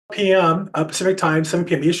p.m. Pacific time, 7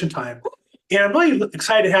 p.m. Eastern time. And I'm really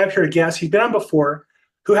excited to have here a guest. He's been on before,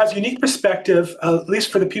 who has a unique perspective, at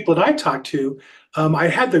least for the people that I talked to. I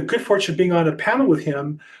had the good fortune of being on a panel with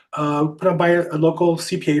him, put on by a local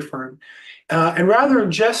CPA firm. And rather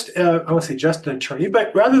than just, I won't say just an attorney,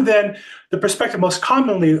 but rather than the perspective most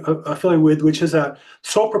commonly affiliated with, which is a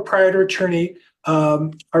sole proprietor attorney,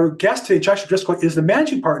 our guest today, Joshua Driskell, is the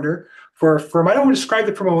managing partner for a firm. I don't want to describe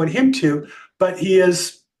the firm I want him to, but he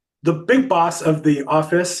is the big boss of the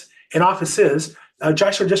office and offices.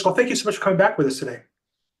 Joshua Driskell, thank you so much for coming back with us today.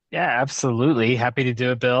 Yeah, absolutely. Happy to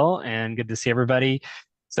do it, Bill, and good to see everybody.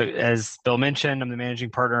 So, as Bill mentioned, I'm the managing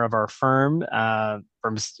partner of our firm.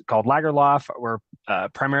 Firm's called Lagerlof. We're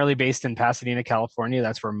primarily based in Pasadena, California.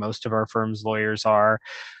 That's where most of our firm's lawyers are.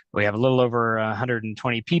 We have a little over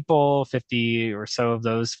 120 people. 50 or so of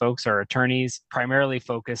those folks are attorneys, primarily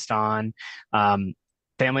focused on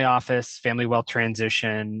family office, family wealth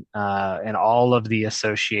transition, and all of the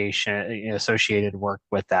associated work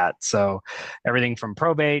with that. So everything from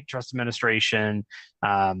probate, trust administration,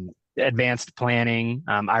 advanced planning.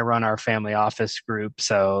 I run our family office group,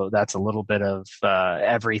 so that's a little bit of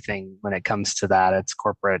everything when it comes to that. It's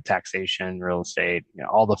corporate taxation, real estate,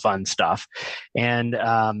 all the fun stuff. And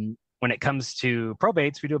when it comes to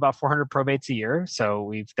probates, we do about 400 probates a year. So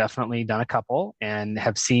we've definitely done a couple and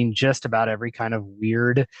have seen just about every kind of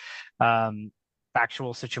weird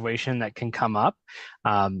factual situation that can come up.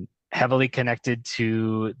 Heavily connected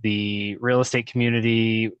to the real estate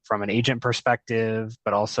community from an agent perspective,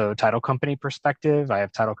 but also title company perspective. I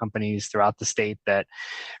have title companies throughout the state that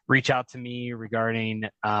reach out to me regarding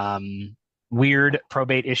weird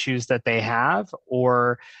probate issues that they have,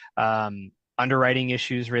 or underwriting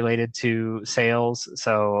issues related to sales.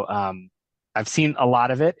 So I've seen a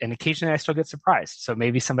lot of it, and occasionally I still get surprised. So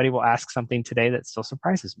maybe somebody will ask something today that still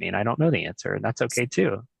surprises me, and I don't know the answer, and that's okay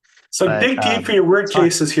too. So But dig deep for your word it's fun.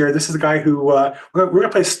 cases here. This is a guy who we're going to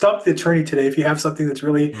play Stump the Attorney today. If you have something that's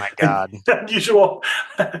really Oh my God. unusual,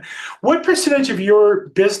 what percentage of your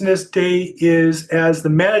business day is as the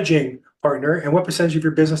managing partner, and what percentage of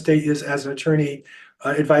your business day is as an attorney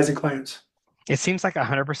advising clients? It seems like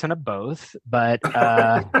 100% of both, but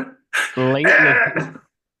lately,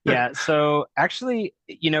 yeah. So actually,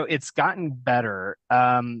 it's gotten better.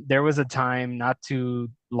 There was a time not too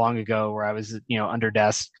long ago where I was, under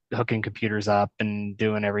desk hooking computers up and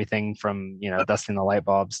doing everything from, dusting the light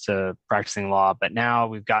bulbs to practicing law. But now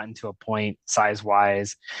we've gotten to a point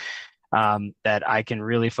size-wise that I can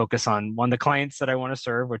really focus on the clients that I want to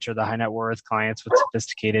serve, which are the high net worth clients with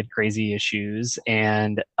sophisticated, crazy issues,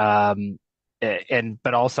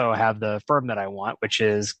 but also have the firm that I want, which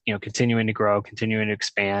is continuing to grow, continuing to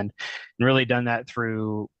expand, and really done that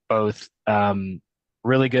through both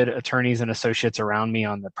really good attorneys and associates around me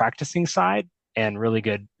on the practicing side, and really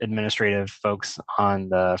good administrative folks on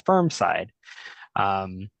the firm side.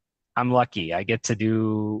 I'm lucky. I get to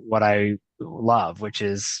do what I love, which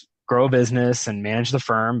is grow a business and manage the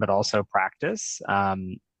firm, but also practice.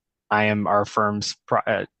 I am our firm's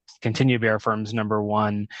continue to be our firm's number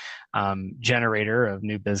one generator of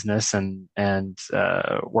new business and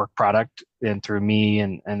work product, and through me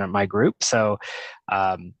and my group. So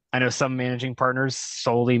I know some managing partners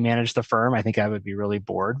solely manage the firm. I think I would be really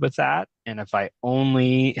bored with that. And if I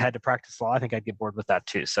only had to practice law, I think I'd get bored with that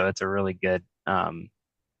too. So it's a really good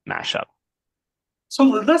mashup. So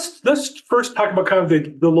let's first talk about kind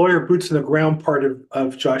of the lawyer boots in the ground part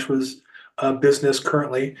of Joshua's business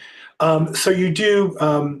currently. So you do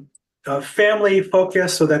family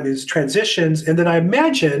focus, so that means transitions, and then I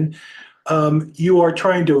imagine you are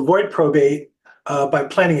trying to avoid probate by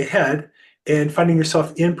planning ahead and finding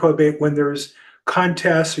yourself in probate when there's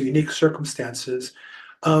contests or unique circumstances.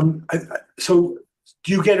 So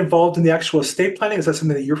do you get involved in the actual estate planning? Is that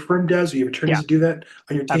something that your firm does? Do you have attorneys Yeah, that do that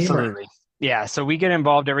on your team? Or absolutely. Yeah, so we get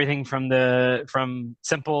involved everything from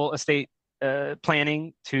simple estate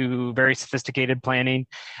planning to very sophisticated planning.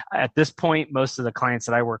 At this point, most of the clients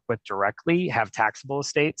that I work with directly have taxable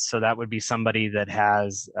estates. So that would be somebody that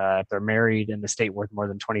has, if they're married, an estate worth more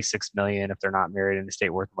than 26 million. If they're not married, an estate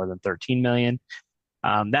worth more than 13 million.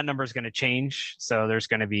 That number is going to change. So there's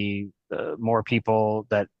going to be more people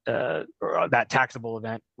that taxable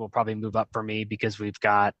event will probably move up for me, because we've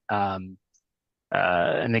got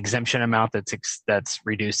an exemption amount that's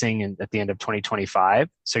reducing at the end of 2025.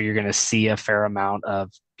 So you're going to see a fair amount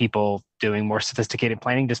of people doing more sophisticated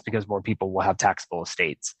planning, just because more people will have taxable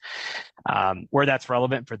estates. Where that's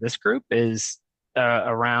relevant for this group is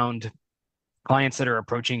around clients that are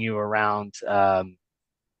approaching you around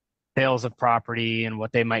sales of property and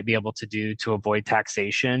what they might be able to do to avoid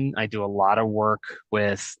taxation. I do a lot of work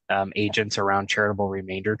with agents around charitable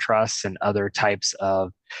remainder trusts and other types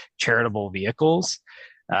of charitable vehicles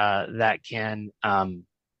that can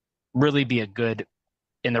really be a good,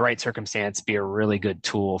 in the right circumstance, be a really good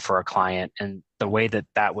tool for a client. And the way that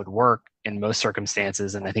that would work in most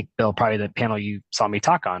circumstances, and I think Bill, probably the panel you saw me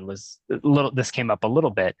talk on was a little, this came up a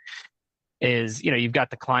little bit, is, you've got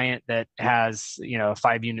the client that has, a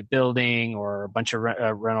 5-unit building or a bunch of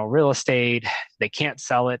rental real estate. They can't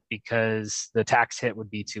sell it because the tax hit would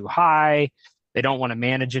be too high. They don't want to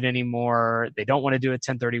manage it anymore. They don't want to do a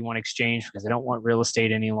 1031 exchange because they don't want real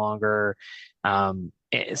estate any longer.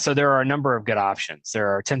 So there are a number of good options. There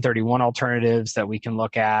are 1031 alternatives that we can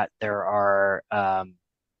look at. There are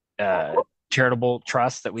charitable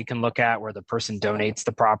trusts that we can look at where the person donates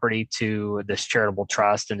the property to this charitable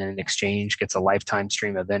trust and in exchange gets a lifetime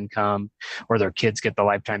stream of income, or their kids get the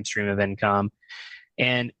lifetime stream of income.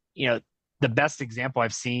 And, the best example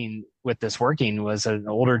I've seen with this working was an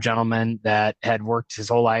older gentleman that had worked his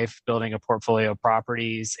whole life building a portfolio of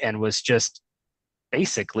properties and was just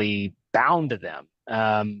basically bound to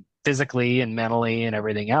them, physically and mentally and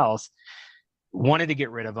everything else. Wanted to get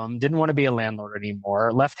rid of them, didn't want to be a landlord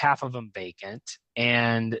anymore, left half of them vacant,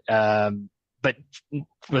 and but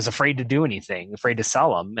was afraid to do anything, afraid to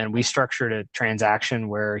sell them. And we structured a transaction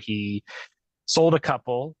where he sold a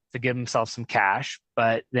couple to give himself some cash,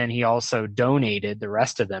 but then he also donated the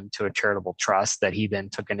rest of them to a charitable trust that he then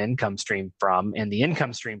took an income stream from. And the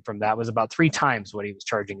income stream from that was about 3 times what he was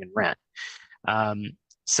charging in rent.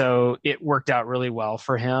 So it worked out really well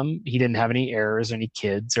for him. He didn't have any heirs, any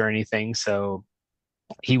kids or anything. So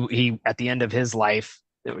he at the end of his life,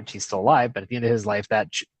 which he's still alive, but at the end of his life,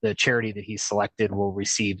 the charity that he selected will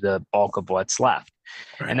receive the bulk of what's left.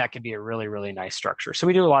 Right. And that could be a really, really nice structure. So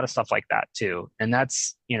we do a lot of stuff like that too. And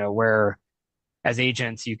that's, where as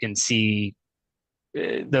agents, you can see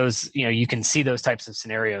you can see those types of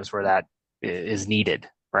scenarios where that is needed,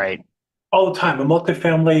 right? All the time. A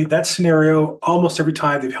multifamily, that scenario, almost every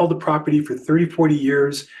time they've held the property for 30, 40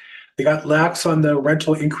 years. They got lax on the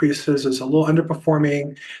rental increases. It's a little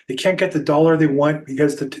underperforming. They can't get the dollar they want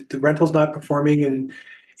because the rental's not performing, and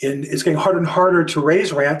it's getting harder and harder to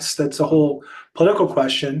raise rents. That's a whole political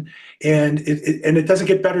question. And it doesn't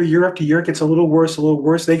get better year after year. It gets a little worse, a little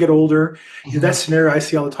worse. They get older. That scenario I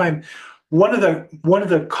see all the time. One of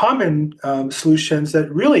the common solutions that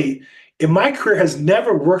really in my career has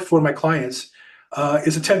never worked for my clients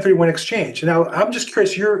is a 1031 exchange. Now, I'm just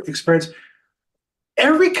curious your experience.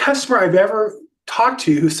 Every customer I've ever talked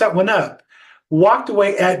to who set one up walked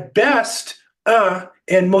away at best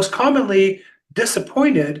and most commonly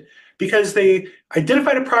disappointed because they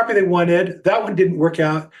identified a property they wanted. That one didn't work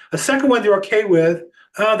out. A second one they're okay with.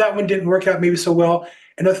 That one didn't work out maybe so well.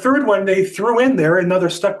 And a third one they threw in there and now they're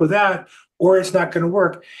stuck with that, or it's not going to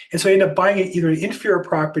work. And so they end up buying either an inferior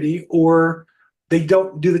property or they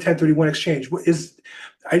don't do the 1031 exchange.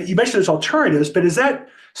 You mentioned there's alternatives, but is that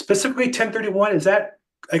specifically 1031? Is that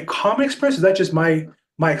a common experience? Is that just my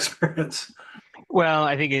experience? Well,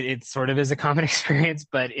 I think it sort of is a common experience,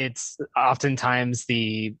 but it's oftentimes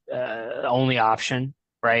the only option,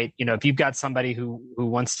 right? If you've got somebody who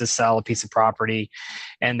wants to sell a piece of property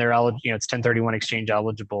and they're eligible, it's 1031 exchange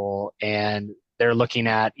eligible, and they're looking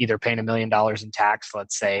at either paying $1 million in tax,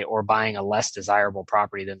 let's say, or buying a less desirable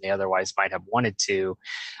property than they otherwise might have wanted to.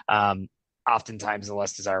 Oftentimes, the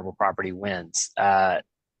less desirable property wins.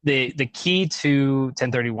 The key to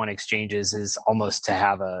 1031 exchanges is almost to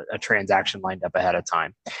have a transaction lined up ahead of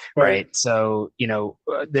time, right? So,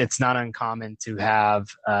 it's not uncommon to have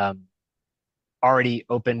already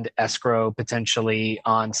opened escrow potentially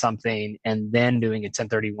on something and then doing a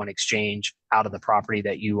 1031 exchange out of the property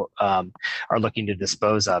that you are looking to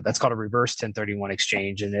dispose of. That's called a reverse 1031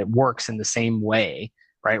 exchange, and it works in the same way,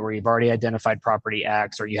 right? Where you've already identified property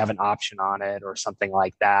X or you have an option on it or something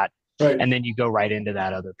like that. Right. And then you go right into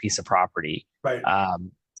that other piece of property. Right.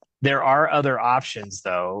 There are other options,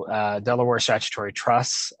 though. Delaware statutory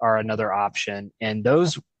trusts are another option. And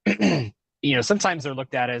those, sometimes they're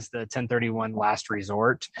looked at as the 1031 last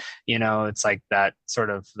resort. It's like that sort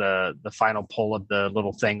of the final pull of the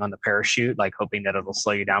little thing on the parachute, like hoping that it'll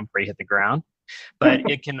slow you down before you hit the ground. But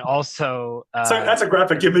it can also... so that's a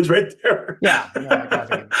graphic image right there. Yeah,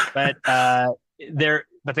 graphic image.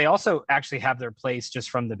 But they also actually have their place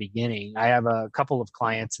just from the beginning. I have a couple of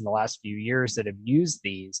clients in the last few years that have used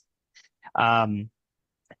these.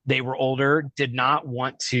 They were older, did not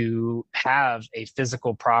want to have a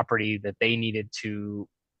physical property that they needed to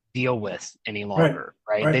deal with any Right. longer,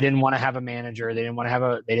 right? They Right. didn't want to have a manager. They didn't want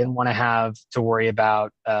to have to worry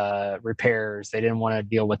about repairs. They didn't want to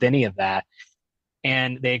deal with any of that.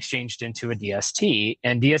 And they exchanged into a DST.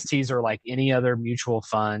 And DSTs are like any other mutual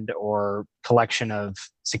fund or collection of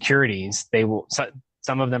securities.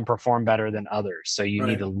 Some of them perform better than others. So you need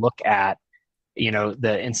Right. to look at,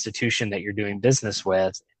 the institution that you're doing business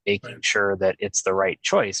with, making Right. sure that it's the right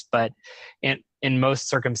choice. But in most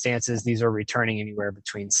circumstances, these are returning anywhere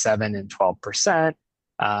between 7 and 12%.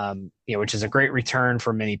 Which is a great return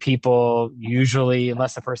for many people. Usually,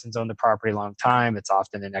 unless the person's owned the property a long time, it's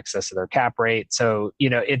often in excess of their cap rate. So,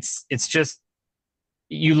 it's just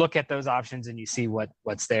you look at those options and you see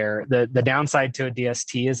what's there. The downside to a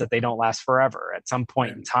DST is that they don't last forever. At some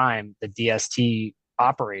point in Right. time, the DST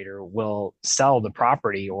operator will sell the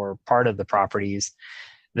property or part of the properties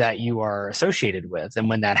that you are associated with. And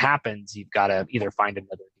when that happens, you've got to either find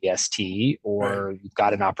another DST Right. or you've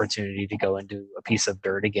got an opportunity to go into a piece of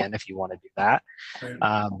dirt again if you want to do that. Right.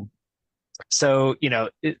 Um, so,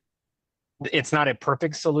 it's not a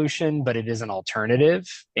perfect solution, but it is an alternative.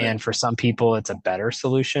 Right. And for some people, it's a better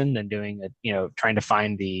solution than trying to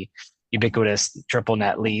find the ubiquitous triple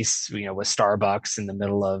net lease, with Starbucks in the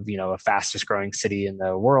middle of, a fastest growing city in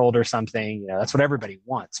the world or something. That's what everybody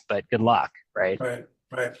wants, but good luck, right? Right.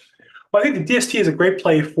 Right. Well, I think the DST is a great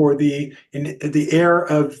play for the heir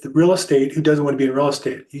of the real estate who doesn't want to be in real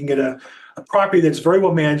estate. You can get a property that's very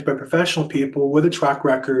well managed by professional people with a track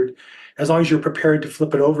record, as long as you're prepared to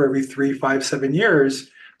flip it over every 3, 5, 7 years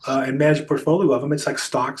and manage a portfolio of them. It's like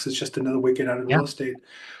stocks. It's just another way to get out of Yeah, real estate.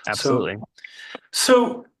 So, absolutely.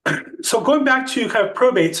 so, so going back to kind of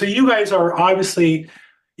probate. So you guys are obviously,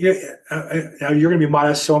 now you're going to be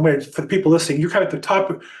modest. So I'm going to, for the people listening, you're kind of at the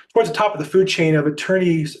top, towards the top of the food chain of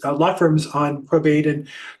attorneys, law firms on probate and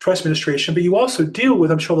trust administration. But you also deal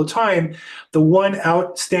with, I'm sure all the time, the one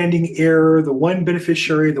outstanding heir, the one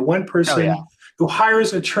beneficiary, the one Oh yeah. person who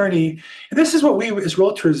hires an attorney. And this is what we as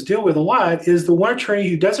realtors deal with a lot: is the one attorney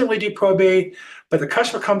who doesn't really do probate, but the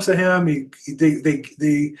customer comes to him.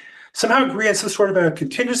 They somehow agree on some sort of a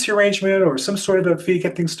contingency arrangement or some sort of a fee to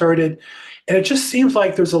get things started. And it just seems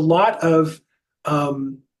like there's a lot of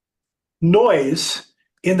um, noise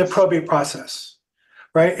in the probate process,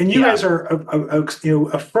 right? And you Yeah. guys are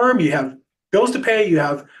a firm. You have bills to pay. You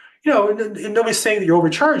have, and nobody's saying that you're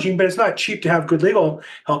overcharging, but it's not cheap to have good legal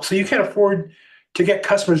help. So you can't afford to get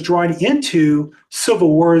customers drawing into civil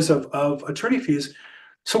wars of attorney fees.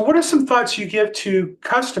 So what are some thoughts you give to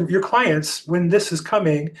your clients when this is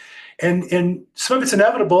coming? And some of it's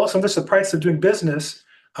inevitable, some of it's the price of doing business.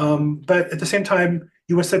 But at the same time,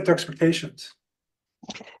 you want to set their expectations.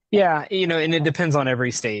 Yeah, and it depends on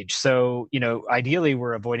every stage. So, ideally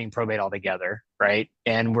we're avoiding probate altogether, right?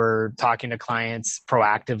 And we're talking to clients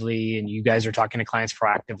proactively, and you guys are talking to clients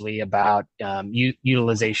proactively about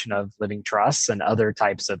utilization of living trusts and other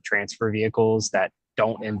types of transfer vehicles that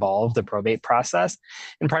don't involve the probate process.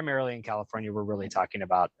 And primarily in California, we're really talking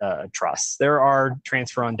about trusts. There are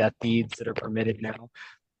transfer on death deeds that are permitted now.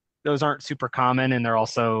 Those aren't super common, and they're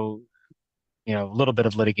also, a little bit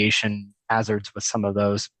of litigation hazards with some of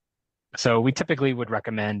those. So we typically would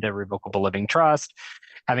recommend a revocable living trust,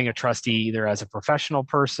 having a trustee either as a professional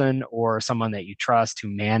person or someone that you trust to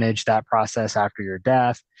manage that process after your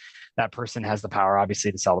death. That person has the power,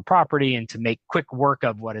 obviously, to sell the property and to make quick work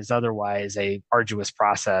of what is otherwise a arduous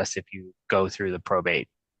process if you go through the probate,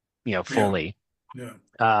 Yeah, fully. yeah,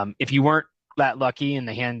 If you weren't that lucky and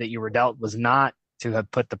the hand that you were dealt was not to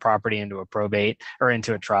have put the property into a probate or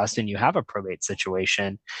into a trust and you have a probate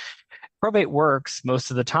situation, probate works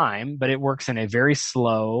most of the time, but it works in a very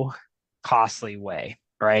slow, costly way,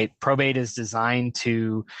 right? Probate is designed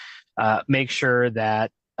to make sure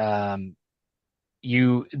that the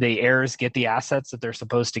heirs get the assets that they're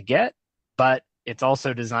supposed to get, but it's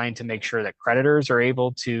also designed to make sure that creditors are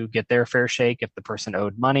able to get their fair shake if the person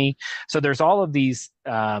owed money. So there's all of these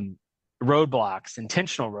roadblocks,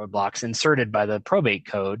 intentional roadblocks inserted by the probate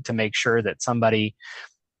code to make sure that somebody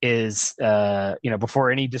is, before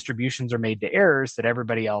any distributions are made to heirs, that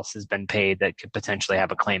everybody else has been paid that could potentially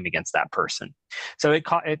have a claim against that person. So it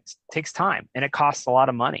takes time and it costs a lot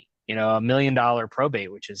of money. $1 million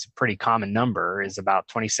probate, which is a pretty common number, is about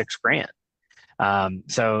 26 grand.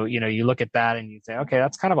 So you look at that and you say, okay,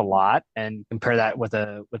 that's kind of a lot, and compare that with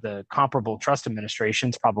a comparable trust administration,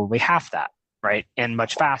 it's probably half that, right? And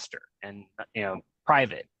much faster, and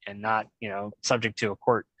private, and not subject to a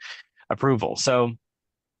court approval. So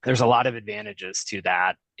there's a lot of advantages to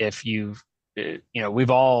that. If we've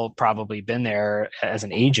all probably been there as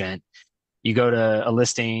an agent. You go to a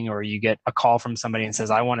listing or you get a call from somebody and says,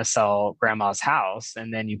 I want to sell grandma's house.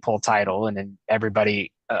 And then you pull title and then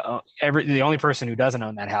everybody the only person who doesn't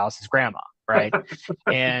own that house is grandma, right?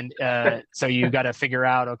 And so you got to figure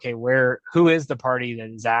out, okay, who is the party that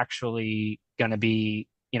is actually going to be,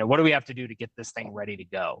 what do we have to do to get this thing ready to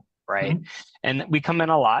go, right? Mhm. And we come in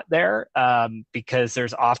a lot there because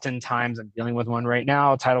there's oftentimes, I'm dealing with one right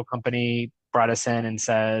now, a title company brought us in and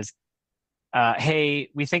says, hey,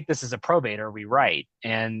 we think this is a probate, are we right?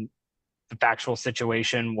 And the factual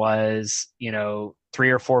situation was, 3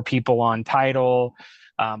 or 4 people on title.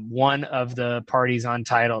 One of the parties on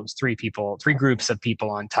title, it was 3 groups of people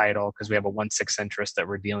on title, because we have a 1/6 interest that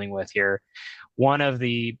we're dealing with here. One of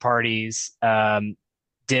the parties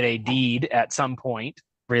did a deed at some point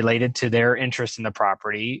related to their interest in the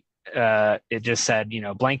property. It just said,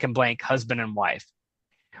 blank and blank, husband and wife.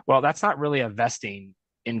 Well, that's not really a vesting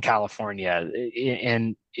in California,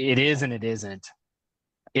 and it is and it isn't.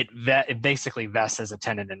 It basically vests as a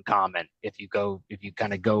tenant in common if you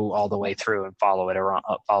kind of go all the way through and follow it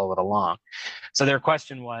along. So their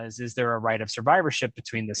question was, is there a right of survivorship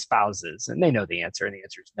between the spouses? And they know the answer, and the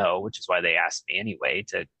answer is no, which is why they asked me anyway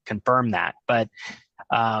to confirm that. But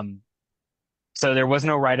so there was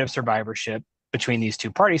no right of survivorship between these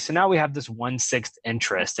 2 parties. So now we have this 1/6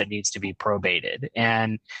 interest that needs to be probated.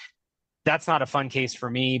 And that's not a fun case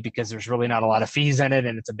for me because there's really not a lot of fees in it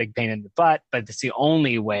and it's a big pain in the butt, but it's the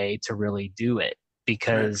only way to really do it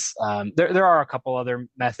because there are a couple other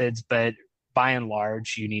methods, but by and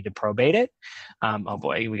large, you need to probate it. Oh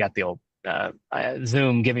boy, we got the old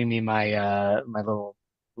Zoom giving me my my little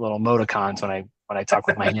emoticons when I talk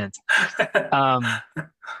with my hands.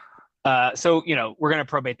 So we're going to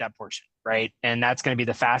probate that portion, right? And that's going to be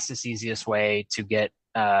the fastest, easiest way to get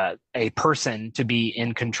a person to be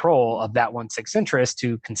in control of that 1/6 interest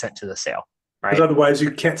to consent to the sale, right? Because otherwise,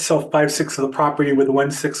 you can't sell 5/6 of the property with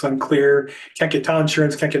 1/6 unclear. Can't get town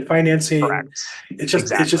insurance. Can't get financing. Correct. It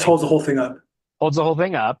just holds the whole thing up. Holds the whole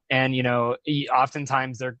thing up, and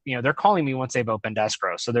oftentimes they're calling me once they've opened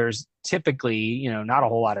escrow. So there's typically not a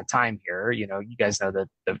whole lot of time here. You guys know that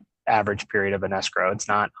the average period of an escrow, it's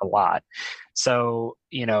not a lot. So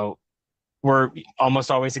we're almost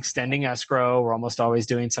always extending escrow. We're almost always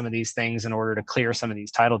doing some of these things in order to clear some of these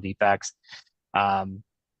title defects.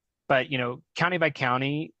 But county by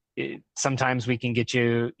county, sometimes we can get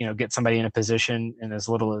get somebody in a position in as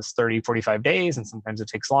little as 30, 45 days, and sometimes it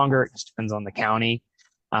takes longer. It just depends on the county.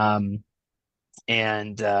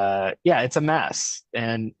 It's a mess,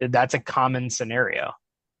 and that's a common scenario.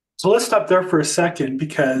 So let's stop there for a second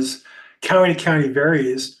because county to county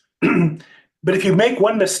varies. But if you make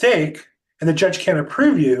one mistake and the judge can't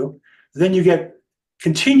approve you, then you get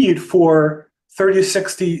continued for 30,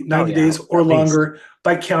 60, 90 days or longer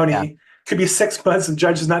by county. Yeah. Could be 6 months and the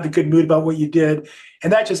judge is not in a good mood about what you did.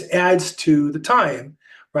 And that just adds to the time,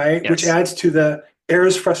 right? Yes. Which adds to the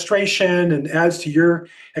heirs' frustration and adds to your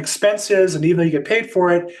expenses. And even though you get paid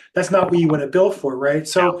for it, that's not what you want to bill for, right?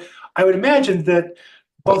 So I would imagine that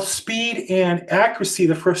both speed and accuracy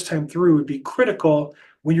the first time through would be critical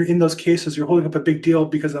when you're in those cases. You're holding up a big deal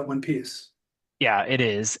because of that one piece. Yeah, it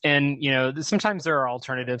is. And, sometimes there are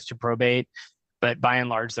alternatives to probate, but by and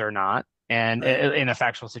large, they're not. And in a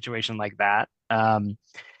factual situation like that,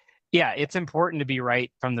 it's important to be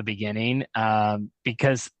right from the beginning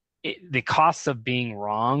because the costs of being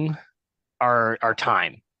wrong are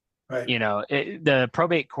time. Right. The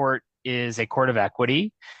probate court is a court of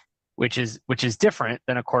equity, which is different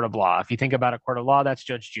than a court of law. If you think about a court of law, that's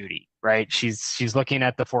Judge Judy, right? She's looking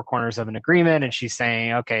at the 4 corners of an agreement and she's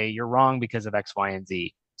saying, okay, you're wrong because of X, Y, and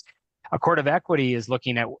Z. A court of equity is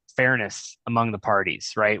looking at fairness among the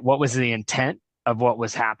parties, right? What was the intent of what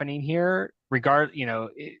was happening here?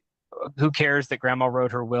 Who cares that grandma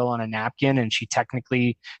wrote her will on a napkin and she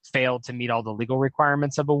technically failed to meet all the legal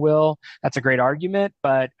requirements of a will? That's a great argument,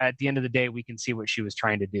 but at the end of the day, we can see what she was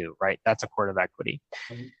trying to do, right? That's a court of equity.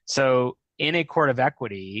 Mm-hmm. So in a court of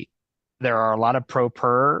equity, there are a lot of pro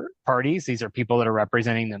per parties. These are people that are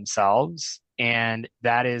representing themselves, and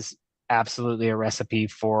that is absolutely a recipe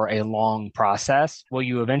for a long process. Will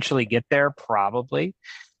you eventually get there? Probably,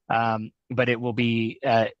 but it will be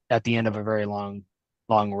at the end of a very long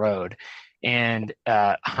road. And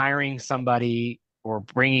hiring somebody or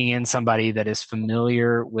bringing in somebody that is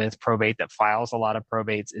familiar with probate, that files a lot of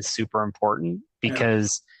probates, is super important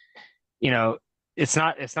because it's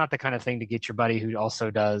not the kind of thing to get your buddy who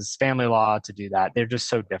also does family law to do that. They're just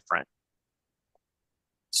so different.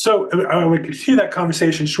 So I want to continue that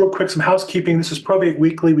conversation. Just real quick, some housekeeping. This is Probate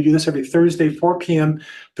Weekly. We do this every Thursday, 4 p.m.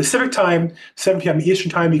 Pacific time, 7 p.m. Eastern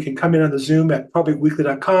time. You can come in on the Zoom at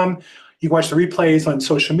probateweekly.com. You can watch the replays on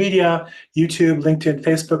social media, YouTube, LinkedIn,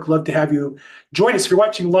 Facebook. Love to have you join us. If you're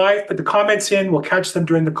watching live, put the comments in. We'll catch them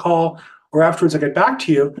during the call or afterwards I'll get back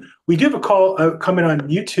to you. We do have a call coming on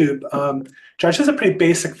YouTube. Josh, this is a pretty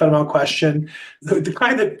basic fundamental question. The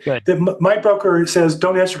kind Good. that my broker says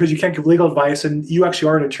don't answer because you can't give legal advice, and you actually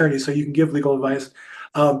are an attorney, so you can give legal advice.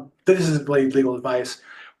 This isn't really legal advice.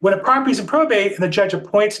 When a property is in probate and the judge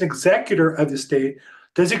appoints an executor of the estate,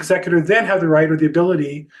 does the executor then have the right or the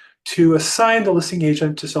ability to assign the listing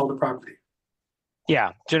agent to sell the property?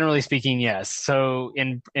 Yeah, generally speaking, yes. So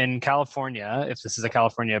in California, if this is a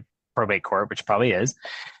California probate court, which probably is,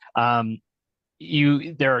 um,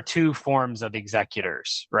 there are two forms of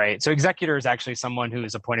executors, right? So executor is actually someone who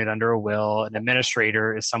is appointed under a will. An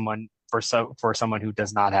administrator is someone for someone who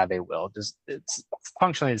does not have a will. It's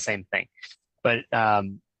functionally the same thing, but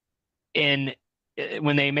in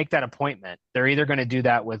when they make that appointment, they're either going to do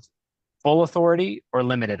that with full authority or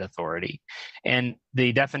limited authority. And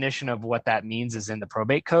the definition of what that means is in the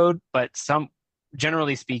probate code, but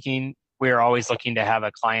generally speaking, we're always looking to have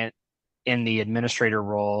a client in the administrator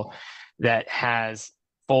role that has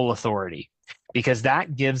full authority, because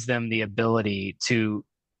that gives them the ability to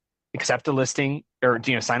accept a listing or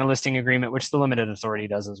sign a listing agreement, which the limited authority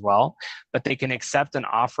does as well, but they can accept an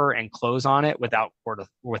offer and close on it without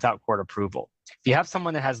court approval. If you have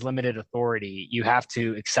someone that has limited authority, you have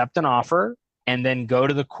to accept an offer and then go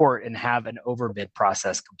to the court and have an overbid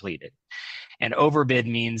process completed. And overbid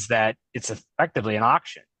means that it's effectively an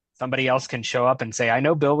auction. Somebody else can show up and say, I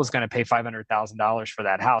know Bill was going to pay $500,000 for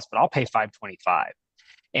that house, but I'll pay $525,000.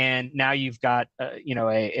 And now you've got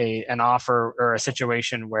an offer or a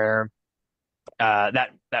situation where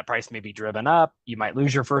that price may be driven up. You might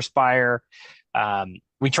lose your first buyer.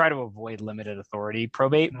 We try to avoid limited authority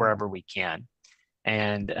probate wherever we can.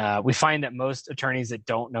 And we find that most attorneys that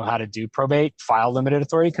don't know how to do probate file limited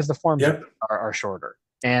authority because the forms are shorter,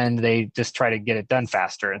 and they just try to get it done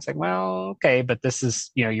faster. And it's like, well, okay, but this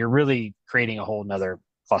is, you're really creating a whole nother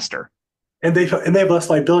cluster. And they have less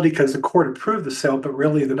liability because the court approved the sale, but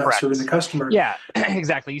really they're not Correct. serving the customer. Yeah,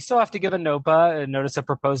 exactly. You still have to give a NOPA, a notice of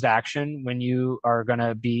proposed action, when you are going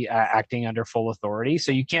to be acting under full authority.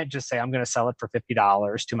 So you can't just say, I'm going to sell it for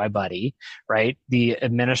 $50 to my buddy, right? The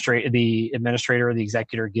administrator or the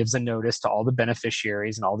executor gives a notice to all the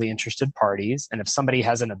beneficiaries and all the interested parties. And if somebody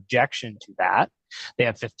has an objection to that, they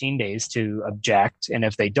have 15 days to object. And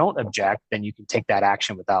if they don't object, then you can take that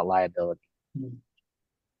action without liability.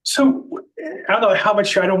 So I don't know how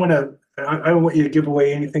much. I don't want you to give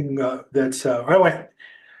away anything that's. I don't want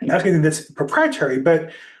to ask anything that's proprietary.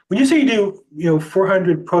 But when you say you do,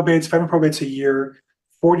 400 probates, 500 probates a year,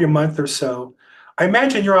 40 a month or so, I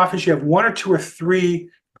imagine in your office you have one or two or three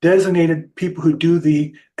designated people who do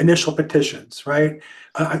the initial petitions, right?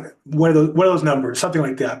 One of those numbers, something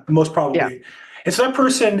like that, most probably. Yeah. And so that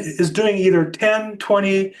person is doing either 10,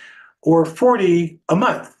 20, or 40 a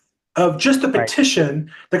month of just a petition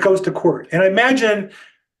that goes to court. And I imagine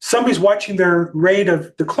somebody's watching their rate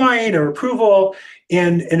of decline or approval,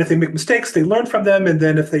 and if they make mistakes, they learn from them. And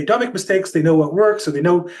then if they don't make mistakes, they know what works, so they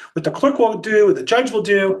know what the clerk will do, what the judge will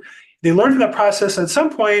do. They learn from that process. And at some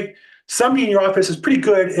point, somebody in your office is pretty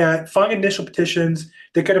good at filing initial petitions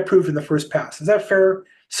that get approved in the first pass. Is that a fair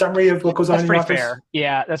summary of what goes on in your office? That's pretty fair.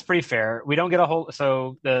 Yeah, that's pretty fair. We don't get a whole,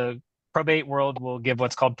 so the probate world will give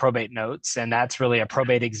what's called probate notes, and that's really a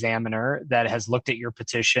probate examiner that has looked at your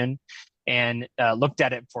petition and looked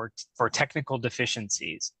at it for technical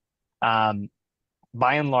deficiencies.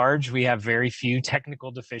 By and large, we have very few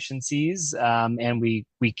technical deficiencies, and we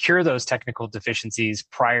cure those technical deficiencies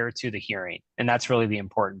prior to the hearing, and that's really the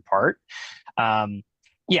important part.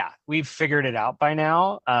 Yeah, we've figured it out by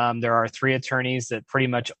now. There are 3 attorneys that pretty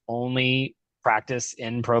much only practice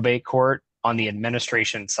in probate court on the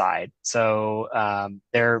administration side. So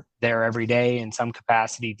they're there every day in some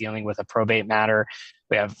capacity dealing with a probate matter.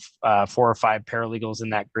 We have 4 or 5 paralegals in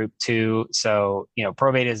that group too. So,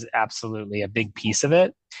 probate is absolutely a big piece of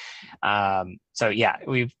it. So yeah,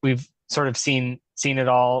 we've sort of seen it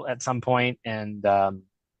all at some point, and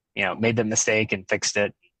made the mistake and fixed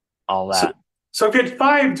it, all that. So if you had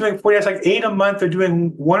 5 doing 40, that's like 8 a month. They're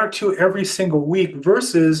doing 1 or 2 every single week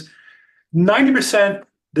versus 90%.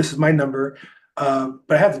 This is my number, but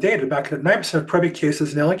I have the data back at 9% of probate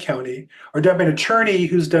cases in LA County are done by an attorney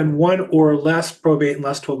who's done 1 or less probate in the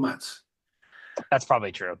last 12 months. That's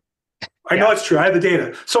probably true. I know it's true. I have the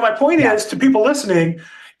data. So my point is to people listening,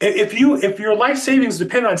 if your life savings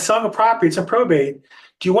depend on selling a property, it's a probate,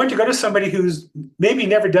 do you want to go to somebody who's maybe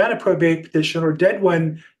never done a probate petition or did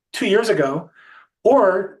one 2 years ago,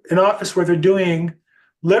 or an office where they're doing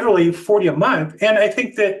literally 40 a month? And I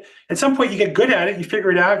think that at some point you get good at it, you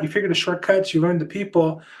figure it out, you figure the shortcuts, you learn the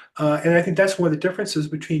people. And I think that's one of the differences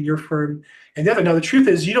between your firm and the other. Now, the truth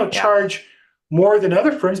is you don't charge more than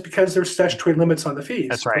other firms because there's statutory limits on the fees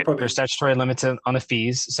That's for right. There's probate. statutory limits on the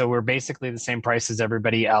fees, so we're basically the same price as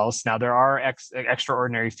everybody else. Now there are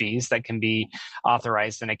extraordinary fees that can be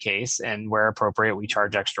authorized in a case, and where appropriate, we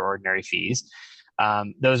charge extraordinary fees.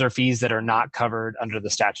 Those are fees that are not covered under the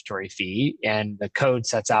statutory fee, and the code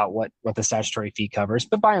sets out what the statutory fee covers.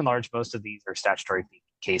 But by and large, most of these are statutory fee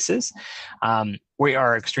cases. We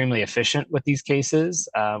are extremely efficient with these cases.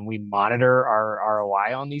 We monitor our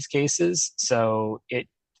ROI on these cases, so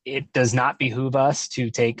it does not behoove us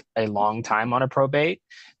to take a long time on a probate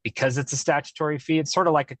because it's a statutory fee. It's sort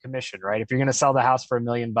of like a commission, right? If you're going to sell the house for $1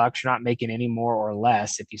 million, you're not making any more or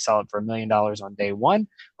less if you sell it for $1 million on day one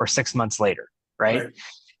or 6 months later, right? Right.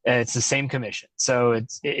 It's the same commission. So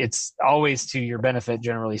it's always to your benefit,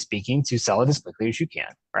 generally speaking, to sell it as quickly as you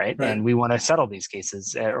can, right? Right. And we want to settle these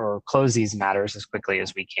cases or close these matters as quickly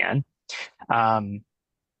as we can.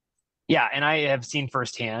 Yeah, and I have seen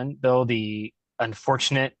firsthand, Bill, the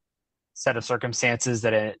unfortunate set of circumstances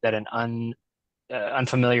that an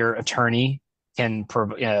unfamiliar attorney can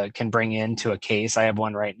bring into a case. I have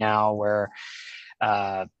one right now where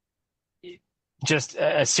uh, just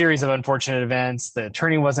a series of unfortunate events. The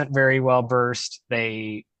attorney wasn't very well versed.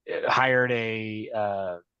 They hired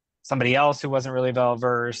a somebody else who wasn't really well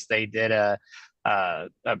versed. They did a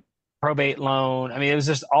probate loan. I mean, it was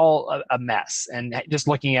just all a mess. And just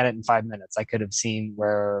looking at it in 5 minutes, I could have seen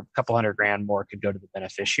where a couple $100,000 more could go to the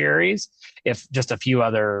beneficiaries if just a few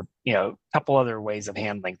other, couple other ways of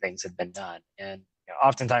handling things had been done. And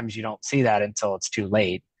oftentimes you don't see that until it's too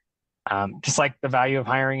late. Just like the value of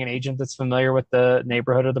hiring an agent that's familiar with the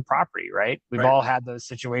neighborhood or the property, right? We've Right. all had those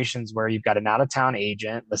situations where you've got an out of town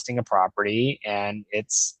agent listing a property and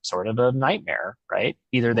it's sort of a nightmare, right?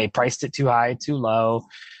 Either they priced it too high, too low,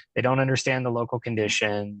 they don't understand the local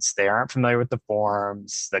conditions, they aren't familiar with the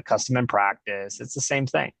forms, the custom and practice. It's the same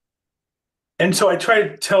thing. And so I try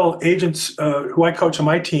to tell agents who I coach on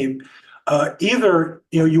my team, either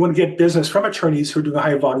you want to get business from attorneys who are doing a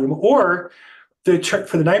high volume, or for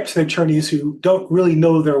the 9% attorneys who don't really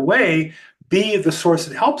know their way, be the source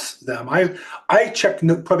that helps them. I check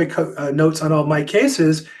probate notes on all my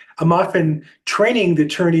cases. I'm often training the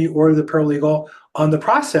attorney or the paralegal on the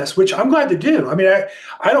process, which I'm glad to do. I mean,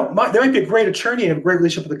 I don't mind. There might be a great attorney and a great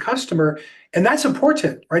relationship with the customer, and that's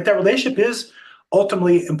important, right? That relationship is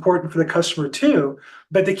ultimately important for the customer too,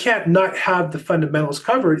 but they can't not have the fundamentals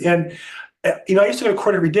covered. And I used to go to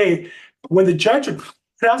court every day. When the judge would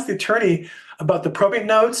ask the attorney about the probate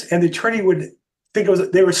notes, and the attorney would think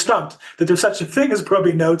they were stumped that there's such a thing as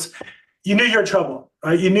probate notes, you knew you're in trouble,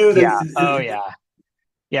 right? You knew Yeah. Oh, that. yeah.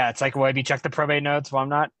 Yeah. It's like, well, have you checked the probate notes? Well, I'm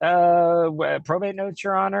not, probate notes,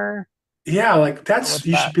 Your Honor. Yeah, like What's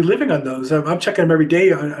you should that? be living on those. I'm checking them every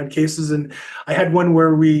day on cases, and I had one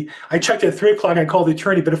where I checked at 3 o'clock. I called the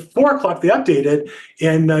attorney, but at 4 o'clock they updated,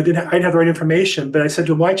 and I didn't have the right information. But I said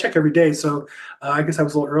to him, "Well, I check every day," so I guess I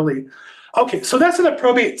was a little early. Okay, so that's on the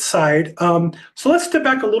probate side. So let's step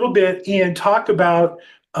back a little bit and talk about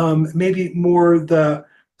maybe more the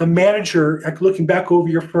manager, like looking back over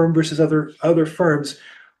your firm versus other firms.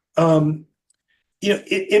 Um,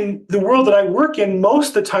 in the world that I work in, most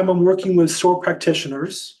of the time I'm working with sole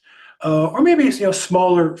practitioners, or maybe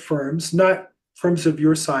smaller firms, not firms of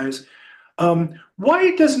your size.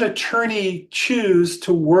 Why does an attorney choose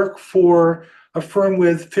to work for a firm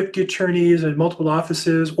with 50 attorneys and multiple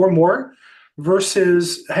offices or more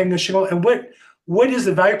versus hanging a shingle? And what is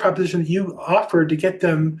the value proposition that you offer to get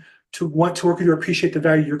them to want to work with you or appreciate the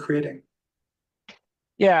value you're creating?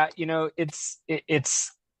 Yeah,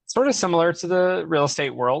 it's sort of similar to the real estate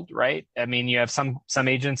world, right? I mean, you have some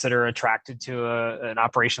agents that are attracted to an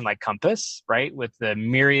operation like Compass, right, with the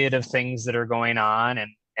myriad of things that are going on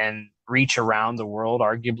and reach around the world,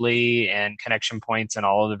 arguably, and connection points in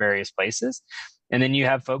all of the various places. And then you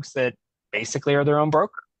have folks that basically are their own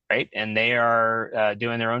broker, right? And they are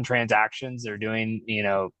doing their own transactions. They're doing,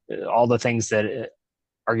 all the things that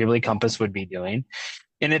arguably Compass would be doing.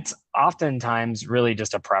 And it's oftentimes really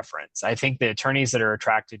just a preference. I think the attorneys that are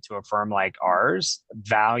attracted to a firm like ours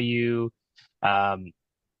value um,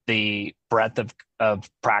 the breadth of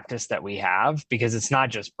practice that we have, because it's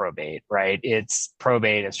not just probate, right? It's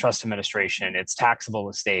probate, it's trust administration, it's taxable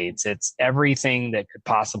estates, it's everything that could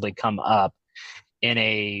possibly come up in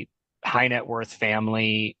a high net worth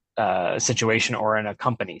family situation or in a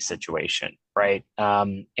company situation, right?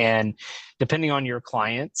 And depending on your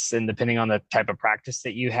clients and depending on the type of practice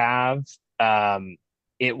that you have,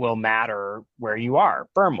 it will matter where you are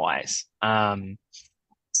firm wise.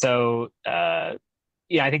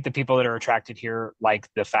 Yeah, I think the people that are attracted here like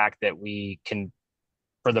the fact that we can,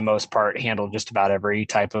 for the most part, handle just about every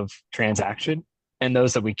type of transaction. And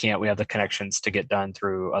those that we can't, we have the connections to get done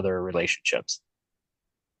through other relationships.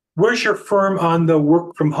 Where's your firm on the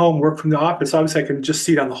work from home, work from the office? Obviously, I can just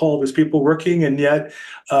see it on the hall. There's people working, and yet,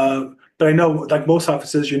 but I know, like most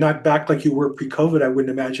offices, you're not back like you were pre-COVID. I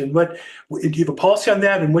wouldn't imagine. What do you have a policy on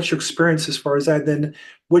that, and what's your experience as far as that? Then,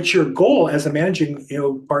 what's your goal as a managing,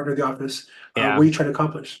 partner of the office? What Yeah. are you trying to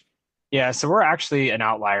accomplish? Yeah, so we're actually an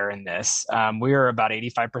outlier in this. We are about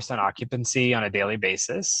 85% occupancy on a daily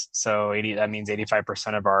basis. So 80, that means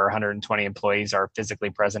 85% of our 120 employees are physically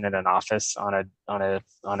present in an office on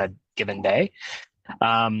a given day.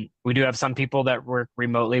 We do have some people that work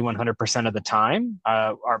remotely 100% of the time.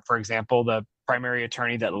 For example, the primary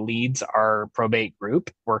attorney that leads our probate group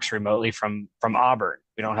works remotely from Auburn.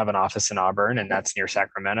 We don't have an office in Auburn, and that's near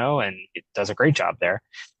Sacramento, and it does a great job there.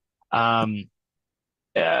 Um,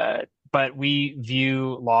 uh, but we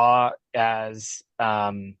view law as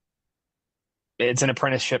it's an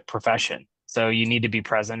apprenticeship profession. So you need to be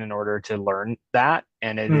present in order to learn that.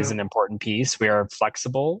 And it is Hmm. an important piece. We are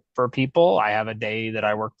flexible for people. I have a day that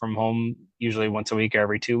I work from home, usually once a week or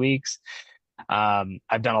every 2 weeks.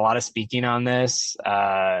 I've done a lot of speaking on this,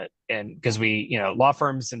 and because law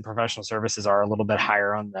firms and professional services are a little bit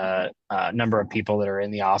higher on the number of people that are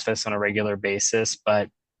in the office on a regular basis, but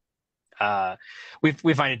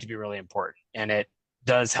we find it to be really important, and it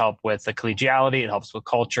does help with the collegiality. It helps with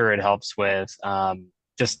culture. It helps with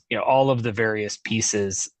just all of the various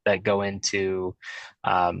pieces that go into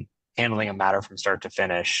handling a matter from start to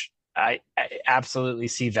finish. I absolutely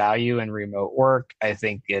see value in remote work. I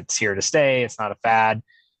think it's here to stay. It's not a fad,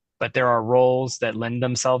 but there are roles that lend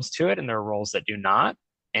themselves to it, and there are roles that do not.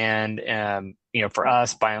 And for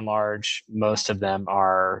us, by and large, most of them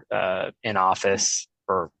are in office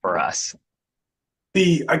for us.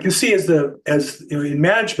 I can see as in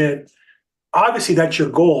management, obviously that's your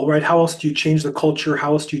goal, right? How else do you change the culture?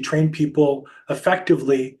 How else do you train people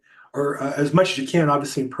effectively, or as much as you can,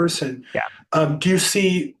 obviously in person? Yeah. Do you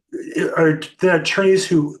see, are the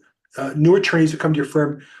attorneys new attorneys who come to your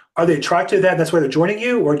firm, are they attracted to that? And that's why they're joining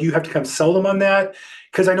you, or do you have to kind of sell them on that?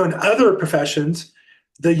 Because I know in other professions,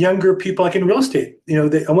 the younger people, like in real estate,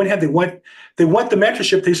 on one hand they want the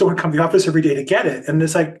mentorship, they still want to come to the office every day to get it, and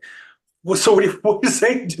it's like, well, so what are you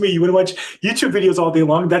saying to me? You want to watch YouTube videos all day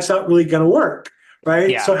long? That's not really going to work,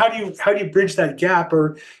 right? Yeah. So how do you bridge that gap?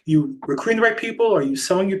 Are you recruiting the right people? Are you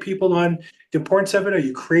selling your people on the importance of it? Are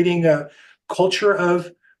you creating a culture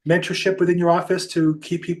of mentorship within your office to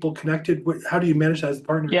keep people connected? How do you manage that as a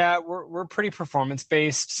partner? Yeah, we're pretty performance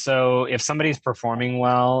based. So if somebody's performing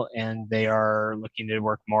well and they are looking to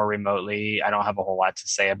work more remotely, I don't have a whole lot to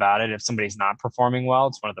say about it. If somebody's not performing well,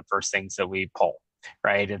 it's one of the first things that we pull,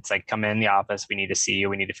 right? It's like, come in the office, we need to see you,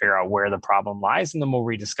 we need to figure out where the problem lies, and then we'll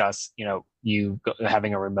rediscuss,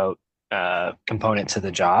 having a remote component to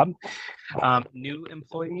the job. New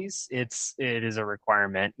employees, it is a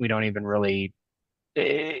requirement. We don't even really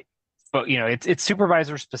but it's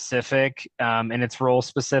supervisor specific, and it's role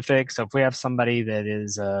specific. So if we have somebody that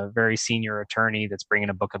is a very senior attorney that's bringing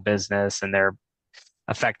a book of business and they're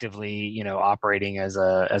effectively operating as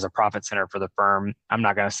a profit center for the firm, I'm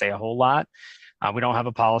not going to say a whole lot. We don't have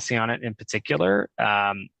a policy on it in particular.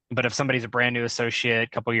 But if somebody's a brand new associate, a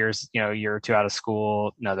couple years, a year or two out of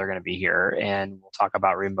school, no, they're going to be here, and we'll talk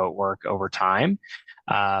about remote work over time.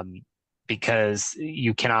 Because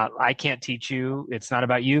I can't teach you. It's not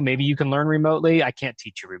about you. Maybe you can learn remotely. I can't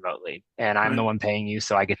teach you remotely, and I'm the Right. one paying you,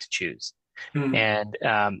 so I get to choose. Mm,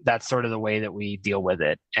 And that's sort of the way that we deal with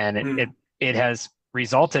it. And mm, it has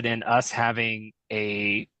resulted in us having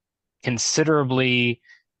a considerably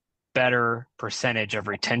better percentage of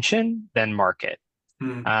retention than market.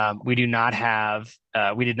 mm. We did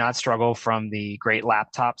not struggle from the great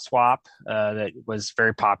laptop swap that was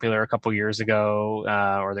very popular a couple years ago,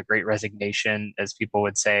 or the great resignation, as people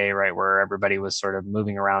would say, right, where everybody was sort of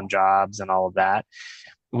moving around jobs and all of that.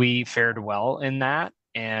 We fared well in that.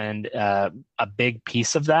 And a big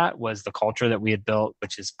piece of that was the culture that we had built,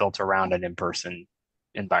 which is built around an in-person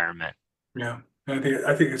environment. Yeah. I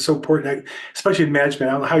think it's so important, especially in management.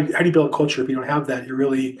 I don't know how do you build a culture if you don't have that?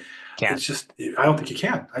 Can't. It's just, I don't think you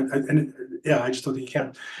can. Yeah, I just don't think you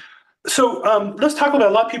can. So let's talk about a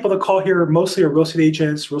lot of people that call here mostly are real estate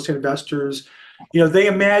agents, real estate investors. They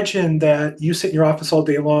imagine that you sit in your office all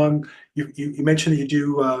day long. You mentioned that you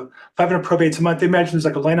do 500 probates a month. They imagine there's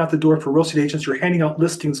like a line out the door for real estate agents. You're handing out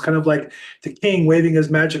listings, kind of like the king waving his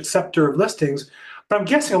magic scepter of listings. But I'm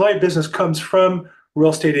guessing a lot of business comes from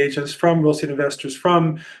real estate agents, from real estate investors,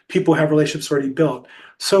 from people who have relationships already built.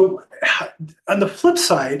 So on the flip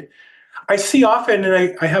side, I see often,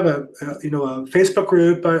 and I have a Facebook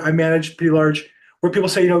group I manage pretty large, where people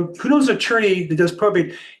say, who knows an attorney that does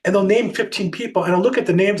probate? And they'll name 15 people, and I'll look at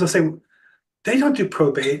the names and say, they don't do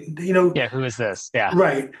probate. Yeah, who is this? Yeah.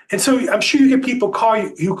 Right. And so I'm sure you get people call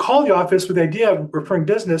you who call the office with the idea of referring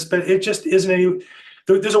business, but it just isn't any.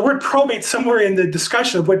 There's a word probate somewhere in the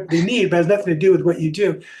discussion of what they need, but it has nothing to do with what you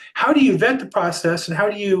do. How do you vet the process, and how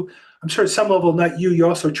do you? I'm sure at some level, not you, you're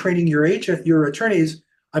also training your attorneys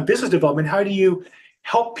on business development. How do you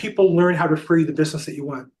help people learn how to free the business that you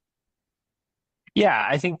want? Yeah,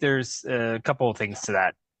 I think there's a couple of things to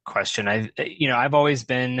that question. I've always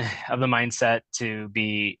been of the mindset to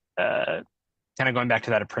be kind of going back to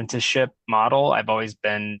that apprenticeship model. I've always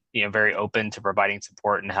been, very open to providing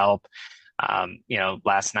support and help.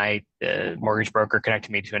 Last night, the mortgage broker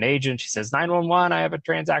connected me to an agent. She says, 911, I have a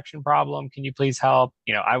transaction problem. Can you please help?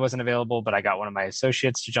 I wasn't available, but I got one of my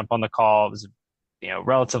associates to jump on the call. It was,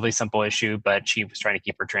 relatively simple issue, but she was trying to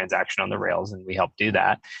keep her transaction on the rails, and we helped do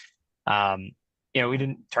that. Um, we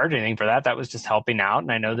didn't charge anything for that. That was just helping out.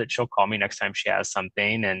 And I know that she'll call me next time she has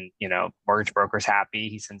something. And, mortgage broker's happy.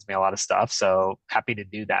 He sends me a lot of stuff. So happy to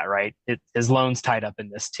do that, right? His loan's tied up in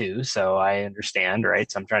this too. So I understand,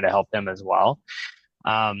 right? So I'm trying to help him as well.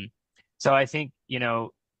 So I think, I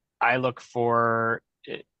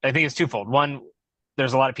think it's twofold. One,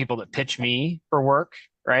 there's a lot of people that pitch me for work,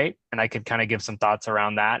 right? And I could kind of give some thoughts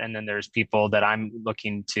around that. And then there's people that I'm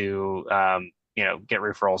looking to, get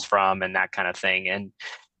referrals from and that kind of thing. And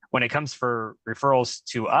when it comes for referrals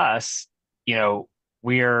to us,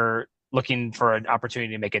 we're looking for an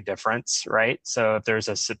opportunity to make a difference, right? So if there's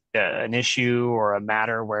an issue or a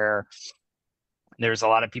matter where there's a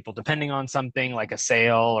lot of people depending on something like a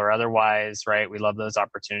sale or otherwise, right? We love those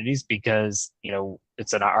opportunities because,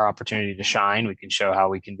 it's our opportunity to shine. We can show how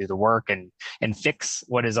we can do the work and fix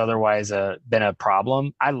what is otherwise been a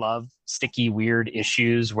problem. I love sticky, weird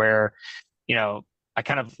issues where, I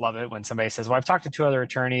kind of love it when somebody says, well, I've talked to two other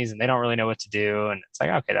attorneys and they don't really know what to do. And it's like,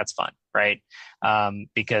 okay, that's fun, right?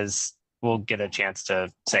 Because we'll get a chance to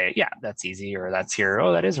say, yeah, that's easy, or that's here.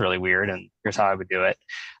 Oh, that is really weird. And here's how I would do it.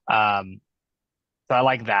 So I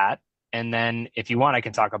like that. And then if you want, I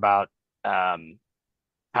can talk about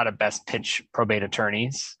how to best pitch probate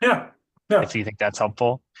attorneys. Yeah. If you think that's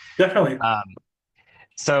helpful. Definitely.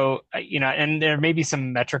 So, and there may be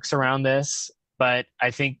some metrics around this, but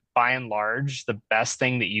I think by and large, the best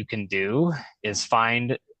thing that you can do is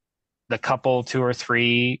find the couple, two or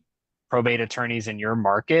three probate attorneys in your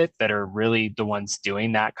market that are really the ones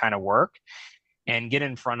doing that kind of work and get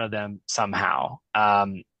in front of them somehow.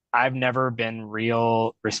 I've never been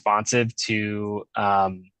real responsive to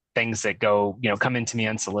things that come into me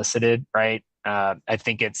unsolicited, right? I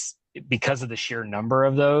think it's because of the sheer number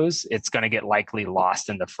of those, it's going to get likely lost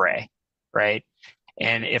in the fray, right?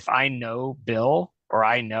 And if I know Bill or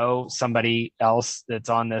I know somebody else that's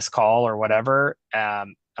on this call or whatever,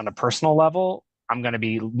 on a personal level, I'm going to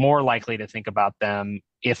be more likely to think about them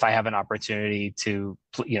if I have an opportunity to,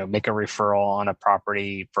 make a referral on a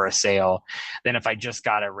property for a sale than if I just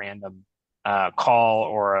got a random call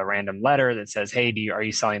or a random letter that says, hey, are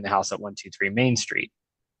you selling the house at 123 Main Street?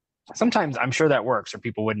 Sometimes I'm sure that works or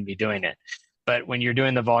people wouldn't be doing it. But when you're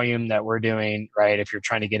doing the volume that we're doing, right, if you're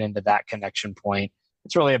trying to get into that connection point,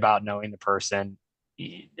 it's really about knowing the person.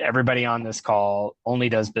 Everybody on this call only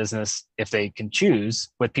does business if they can choose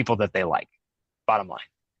with people that they like. Bottom line.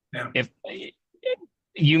 Yeah. If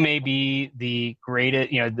you may be the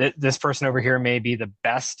greatest, this person over here may be the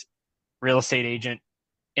best real estate agent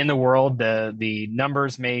in the world. The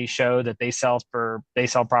numbers may show that they sell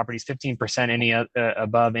properties 15%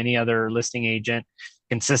 above any other listing agent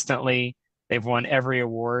consistently. They've won every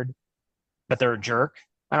award, but they're a jerk.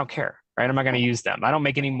 I don't care, right? I'm not going to use them. I don't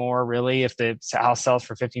make any more really if the house sells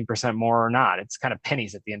for 15% more or not. It's kind of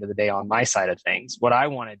pennies at the end of the day on my side of things. What I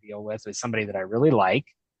want to deal with is somebody that I really like,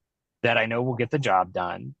 that I know will get the job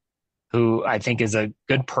done, who I think is a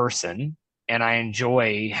good person and I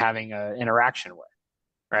enjoy having an interaction with,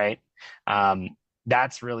 right?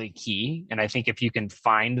 That's really key. And I think if you can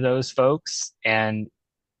find those folks and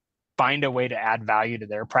find a way to add value to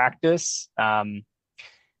their practice,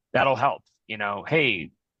 that'll help. Hey,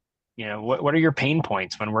 what are your pain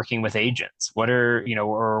points when working with agents? Or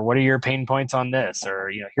what are your pain points on this?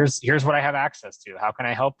 Or, here's what I have access to. How can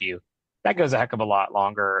I help you? That goes a heck of a lot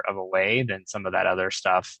longer of a way than some of that other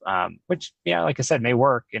stuff, which, yeah, like I said, may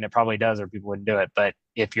work, and it probably does, or people wouldn't do it. But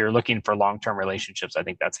if you're looking for long-term relationships, I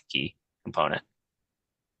think that's a key component.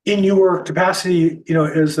 In your capacity,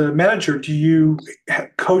 as a manager, do you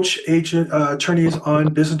coach attorneys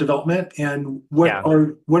on business development, and what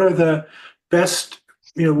are the best,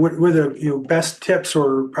 what are the best tips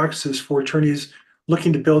or practices for attorneys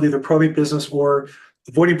looking to build either probate business or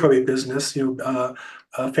avoiding probate business,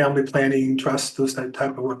 family planning, trust, those type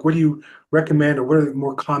of work. What do you recommend, or what are the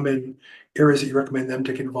more common areas that you recommend them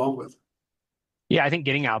to get involved with? Yeah, I think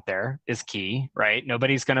getting out there is key, right?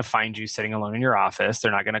 Nobody's going to find you sitting alone in your office.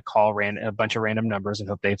 They're not going to call a bunch of random numbers and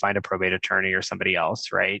hope they find a probate attorney or somebody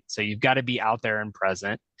else, right? So you've got to be out there and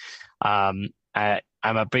present. I'm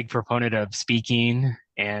a big proponent of speaking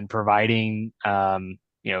and providing,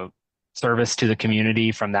 service to the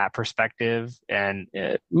community from that perspective, and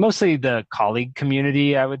mostly the colleague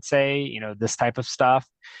community, I would say, this type of stuff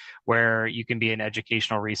where you can be an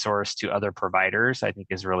educational resource to other providers, I think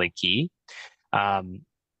is really key. Um,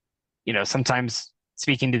 sometimes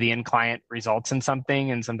speaking to the end client results in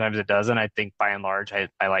something and sometimes it doesn't. I think by and large, I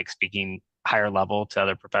like speaking higher level to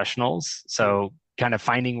other professionals. So kind of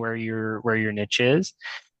finding where your niche is,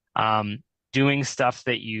 um, doing stuff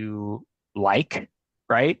that you like,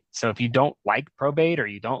 right? So if you don't like probate or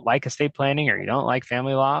you don't like estate planning or you don't like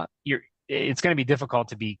family law, it's going to be difficult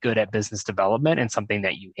to be good at business development and something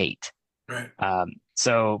that you hate. Right.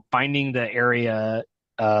 So finding the area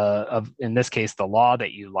of, in this case, the law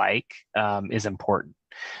that you like is important.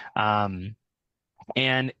 Um,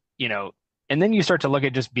 and, and then you start to look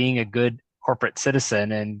at just being a good corporate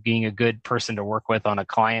citizen and being a good person to work with on a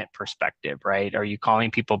client perspective, right? Are you calling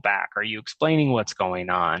people back? Are you explaining what's going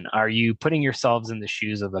on? Are you putting yourselves in the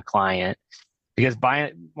shoes of the client? Because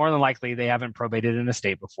more than likely they haven't probated an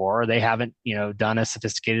estate before, or they haven't, done a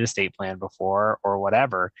sophisticated estate plan before or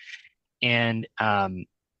whatever. And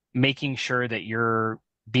making sure that you're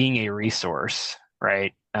being a resource,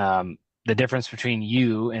 right? The difference between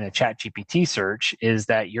you and a chat GPT search is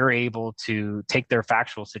that you're able to take their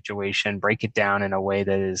factual situation, break it down in a way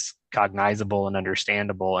that is cognizable and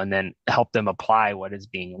understandable, and then help them apply what is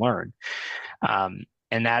being learned.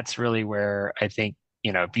 And that's really where I think,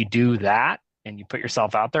 if you do that and you put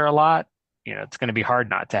yourself out there a lot, it's going to be hard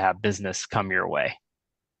not to have business come your way.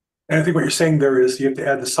 And I think what you're saying there is you have to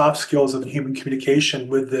add the soft skills of human communication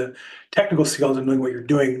with the technical skills of knowing what you're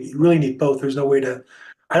doing. You really need both. There's no way to,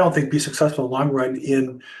 I don't think, be successful in the long run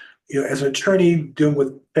in, as an attorney dealing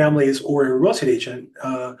with families or a real estate agent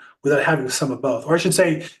without having some of both. Or I should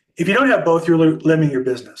say, if you don't have both, you're limiting your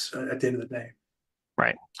business at the end of the day.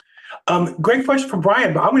 Right. Great question from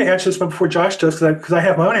Brian, but I'm going to answer this one before Josh does because I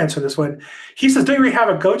have my own answer to this one. He says, "Don't you already have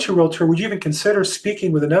a go-to realtor? Would you even consider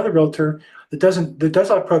speaking with another realtor that does a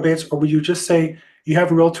lot of probates, or would you just say you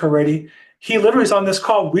have a realtor already?" He literally is on this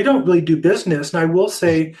call. We don't really do business, and I will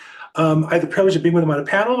say I had the privilege of being with him on a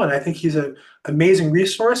panel, and I think he's an amazing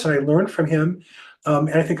resource, and I learned from him. And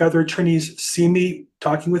I think other attorneys see me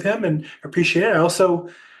talking with him and appreciate it. I also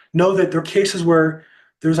know that there are cases where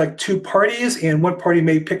there's like two parties, and one party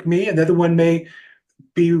may pick me, and the other one may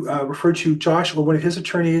be referred to Josh or one of his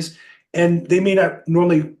attorneys, and they may not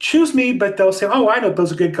normally choose me, but they'll say, "Oh, I know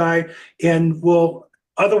Bill's a good guy," and will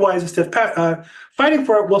otherwise, instead of fighting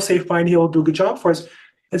for it, we'll say, "Fine, he'll do a good job for us."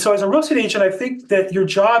 And so, as a real estate agent, I think that your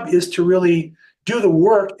job is to really do the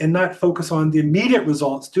work and not focus on the immediate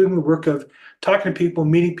results, doing the work of talking to people,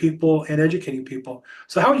 meeting people, and educating people.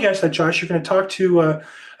 So how would you answer that, Josh? You're going to talk to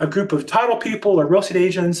a group of title people or real estate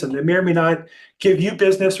agents, and they may or may not give you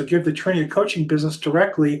business or give the training or coaching business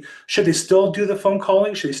directly. Should they still do the phone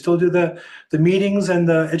calling? Should they still do the meetings and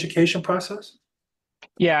the education process?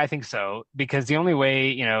 Yeah, I think so. Because the only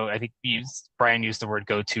way, I think Brian used the word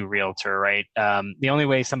go-to realtor, right? The only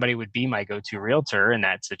way somebody would be my go-to realtor in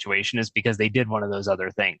that situation is because they did one of those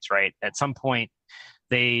other things, right? At some point,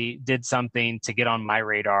 they did something to get on my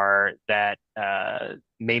radar that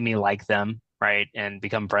made me like them, right? And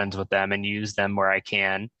become friends with them and use them where I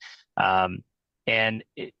can. Um, and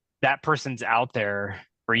that person's out there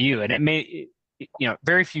for you. And it may,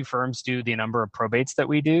 very few firms do the number of probates that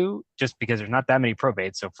we do just because there's not that many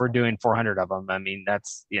probates. So if we're doing 400 of them, I mean,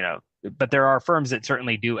 that's, but there are firms that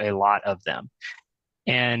certainly do a lot of them.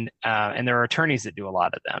 And there are attorneys that do a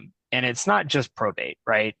lot of them. And it's not just probate,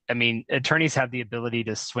 right? I mean, attorneys have the ability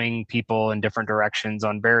to swing people in different directions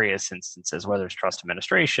on various instances, whether it's trust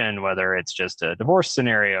administration, whether it's just a divorce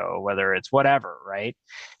scenario, whether it's whatever, right?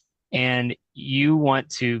 And you want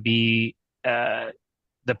to be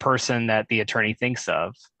the person that the attorney thinks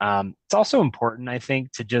of. It's also important, I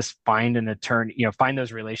think, to just find an attorney, find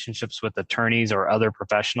those relationships with attorneys or other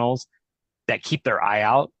professionals that keep their eye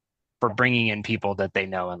out for bringing in people that they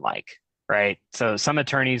know and like, right? So some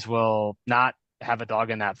attorneys will not have a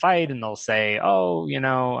dog in that fight and they'll say, "Oh,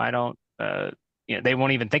 I don't, they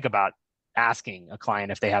won't even think about asking a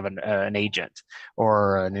client if they have an agent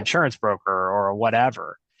or an insurance broker or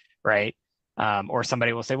whatever, right?" Or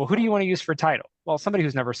somebody will say, "Well, who do you want to use for title?" Well, somebody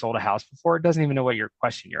who's never sold a house before doesn't even know what your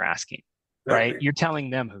question you're asking, right? Exactly. You're telling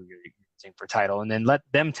them who you're using. using for title, and then let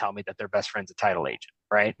them tell me that their best friend's a title agent,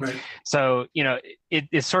 right? Right. So,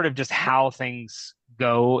 it's sort of just how things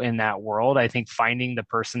go in that world. I think finding the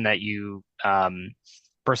person that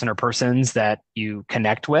person or persons that you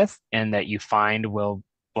connect with and that you find will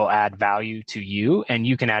add value to you, and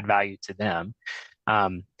you can add value to them.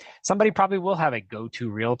 Um, Somebody probably will have a go-to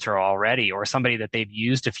realtor already, or somebody that they've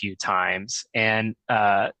used a few times, and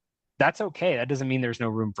that's okay. That doesn't mean there's no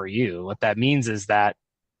room for you. What that means is that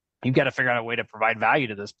you've got to figure out a way to provide value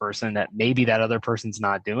to this person that maybe that other person's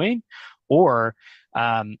not doing, or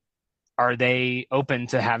um, are they open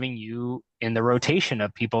to having you in the rotation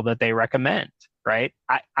of people that they recommend? Right.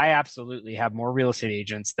 I absolutely have more real estate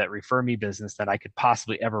agents that refer me business than I could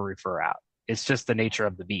possibly ever refer out. It's just the nature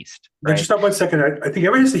of the beast, Now, just right? stop 1 second. I think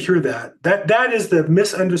everybody has to hear that. That is the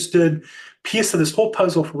misunderstood piece of this whole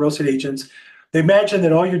puzzle for real estate agents. They imagine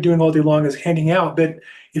that all you're doing all day long is handing out, but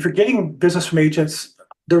if you're getting business from agents,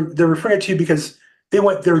 they're referring to you because they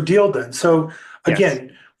want their deal done. So Yes.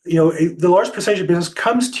 again, the large percentage of business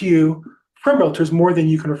comes to you from realtors more than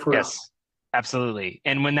you can refer out. Yes, absolutely.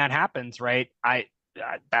 And when that happens, right,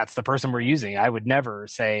 that's the person we're using. I would never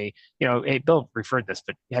say, hey, Bill referred this,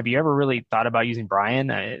 but have you ever really thought about using Brian?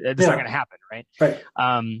 That's not Yeah, going to happen, right? right,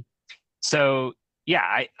 Um, so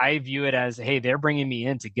yeah, I view it as, hey, they're bringing me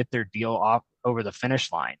in to get their deal off over the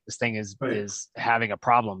finish line. This thing is right. is having a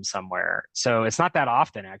problem somewhere. So it's not that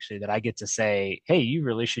often actually that I get to say, hey, you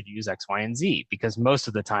really should use X, Y, and Z, because most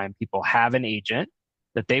of the time people have an agent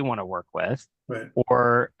that they want to work with, Right,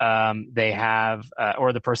 or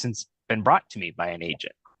or the person's been brought to me by an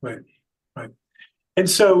agent. right, right. And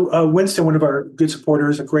so Winston, one of our good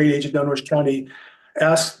supporters, a great agent down in Orange County,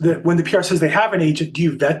 asked that when the PR says they have an agent, do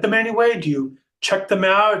you vet them anyway? Do you check them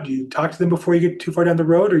out? Do you talk to them before you get too far down the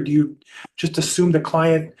road, or do you just assume the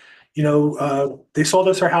client, they sold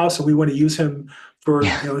us our house and we want to use him for,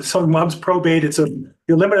 Yeah. some mom's probate. It's a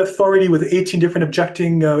your limited authority with 18 different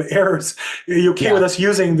objecting errors. Are you okay with Yeah. us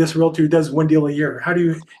using this realtor who does one deal a year? How do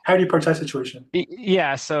you approach that situation?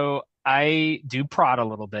 Yeah, so I do prod a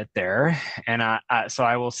little bit there, and so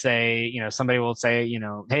I will say, somebody will say,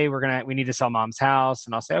 hey, we need to sell mom's house,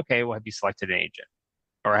 and I'll say, okay, well, have you selected an agent,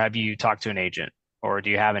 or have you talked to an agent, or do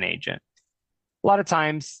you have an agent? A lot of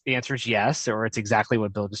times the answer is yes, or it's exactly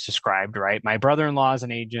what Bill just described, right? My brother-in-law is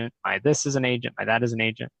an agent, my this is an agent, my that is an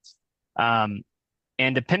agent. Um,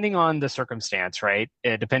 and depending on the circumstance, right?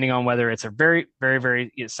 Depending on whether it's a very, very,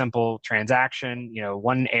 very simple transaction,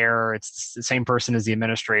 one error, it's the same person as the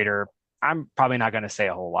administrator. I'm probably not going to say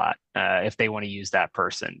a whole lot if they want to use that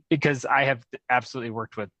person, because I have absolutely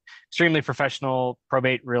worked with extremely professional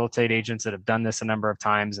probate real estate agents that have done this a number of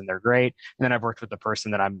times, and they're great. And then I've worked with the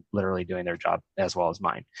person that I'm literally doing their job as well as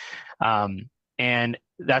mine. Um, and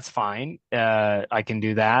that's fine. I can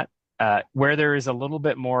do that. Where there is a little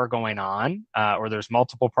bit more going on, or there's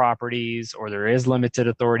multiple properties, or there is limited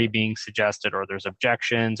authority being suggested, or there's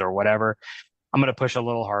objections, or whatever, I'm going to push a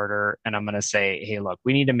little harder, and I'm going to say, hey, look,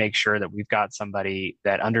 we need to make sure that we've got somebody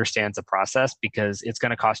that understands the process, because it's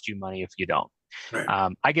going to cost you money if you don't.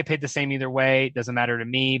 Right, I get paid the same either way. It doesn't matter to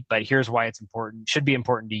me, but here's why it's important. Should be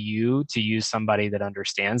important to you to use somebody that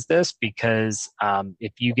understands this, because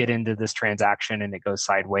if you get into this transaction and it goes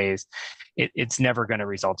sideways, it's never going to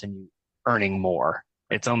result in you earning more.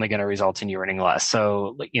 It's only going to result in you earning less.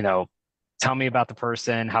 So, tell me about the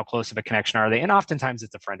person. How close of a connection are they? And oftentimes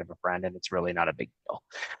it's a friend of a friend, and it's really not a big deal.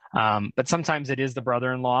 But sometimes it is the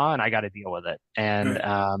brother-in-law, and I got to deal with it. And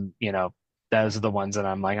right. those are the ones that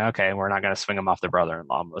I'm like, okay, we're not going to swing them off the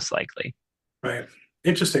brother-in-law most likely. Right.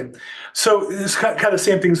 Interesting. So it's kind of the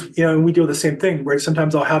same things, and we deal with the same thing where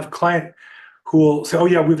sometimes I'll have a client who will say, "Oh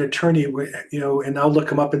yeah, we have an attorney," and I'll look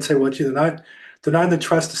them up and say, "Well, gee, they're not in the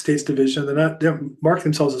trust estates division. They don't mark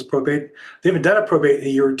themselves as probate. They haven't done a probate in a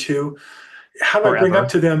year or two. How do I bring up Forever.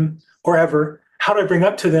 to them, or ever? How do I bring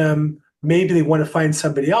up to them? Maybe they want to find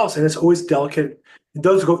somebody else, and it's always delicate.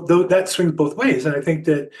 That swings both ways, and I think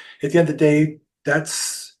that at the end of the day,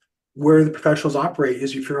 that's where the professionals operate,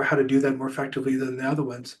 is you figure out how to do that more effectively than the other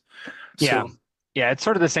ones. Yeah. So Yeah, it's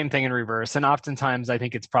sort of the same thing in reverse. And oftentimes I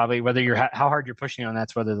think it's probably whether how hard you're pushing on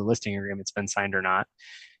that's whether the listing agreement's been signed or not.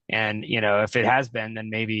 And if it has been, then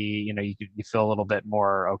maybe you feel a little bit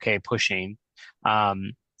more okay pushing.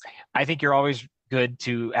 Um, I think you're always good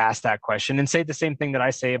to ask that question and say the same thing that I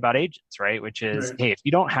say about agents, right? Which is, right, hey, if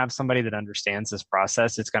you don't have somebody that understands this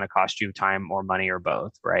process, it's going to cost you time or money or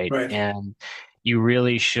both, right? right, And you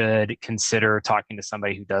really should consider talking to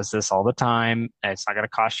somebody who does this all the time. It's not going to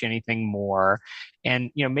cost you anything more. And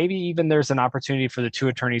maybe even there's an opportunity for the two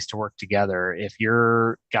attorneys to work together. If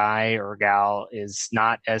your guy or gal is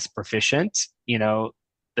not as proficient,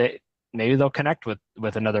 that maybe they'll connect with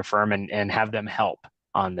another firm and have them help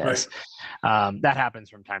on Right. this. That happens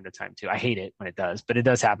from time to time too. I hate it when it does, but it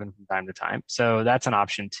does happen from time to time. So that's an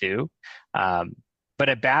option too. Um, but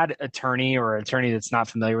a bad attorney or an attorney that's not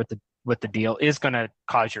familiar with the deal is going to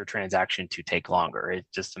cause your transaction to take longer. It's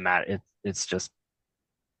just a matter. It's just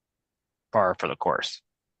par for the course.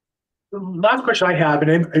 Last question I have, and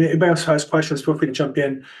anybody else has questions, feel free to jump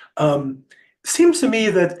in. Um, Seems to me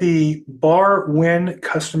that the bar when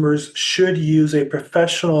customers should use a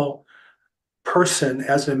professional person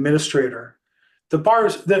as an administrator. The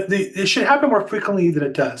bars it should happen more frequently than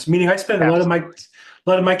it does. Meaning, I spend Absolutely. a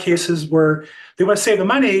lot of my cases where they want to save the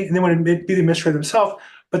money and they want to be the administrator themselves,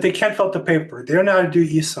 but they can't fill out the paper. They don't know how to do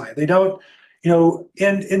e-sign. They don't,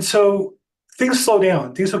 and so things slow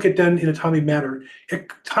down. Things don't get done in a timely manner.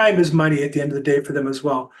 Time is money at the end of the day for them as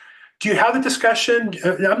well. Do you have the discussion?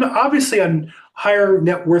 I'm not, obviously on higher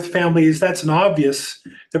net worth families. That's an obvious.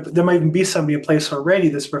 There might even be somebody in place already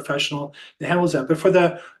that's professional that handles that. But for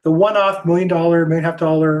the one-off $1 million, $1.5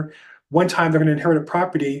 million, one time they're going to inherit a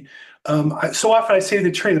property. So often I say to the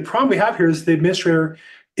attorney, the problem we have here is the administrator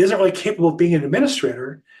isn't really capable of being an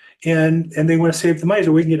administrator, and they want to save the money,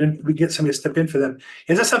 so we get somebody to step in for them.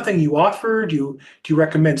 Is that something you offer? Do you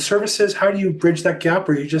recommend services? How do you bridge that gap,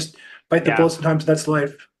 or you just bite the Yeah. bullet? Sometimes that's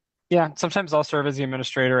life. Yeah, sometimes I'll serve as the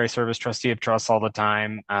administrator. I serve as trustee of trusts all the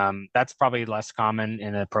time. That's probably less common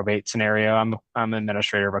in a probate scenario. I'm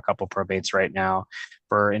administrator of a couple probates right now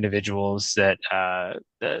for individuals that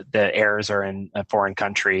the heirs are in a foreign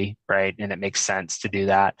country, right? And it makes sense to do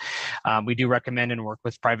that. We do recommend and work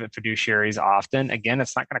with private fiduciaries often. Again,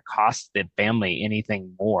 it's not going to cost the family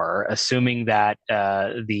anything more, assuming that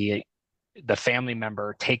the family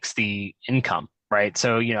member takes the income, right?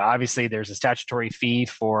 So, obviously there's a statutory fee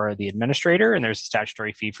for the administrator and there's a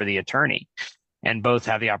statutory fee for the attorney, and both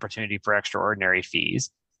have the opportunity for extraordinary fees.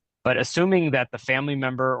 But assuming that the family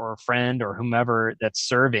member or friend or whomever that's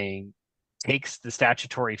serving takes the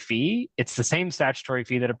statutory fee, it's the same statutory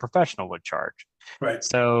fee that a professional would charge. Right.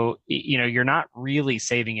 So, you're not really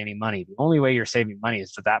saving any money. The only way you're saving money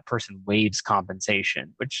is that that person waives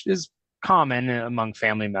compensation, which is common among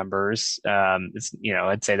family members.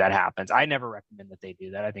 I'd say that happens. I never recommend that they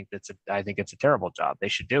do that. I think it's a terrible job. They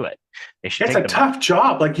should do it. They should It's take a the money. tough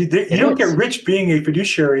job. Like you It don't get is. rich being a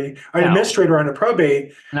fiduciary or an No, administrator on a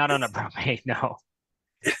probate. not on a probate. No,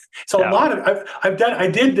 So a no. lot of I've done. I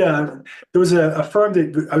did. There was a firm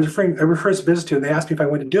that I referred a business to, and they asked me if I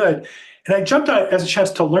wanted to do it, and I jumped on it as a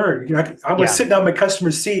chance to learn. I was Yeah, sitting down in my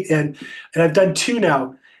customer's seat, and I've done two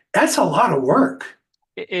now. That's a lot of work.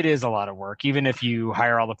 it is a lot of work. Even if you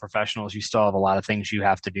hire all the professionals, you still have a lot of things you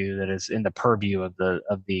have to do that is in the purview of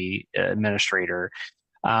the administrator.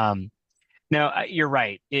 Um, no, you're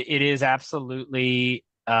right. It is absolutely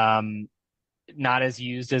not as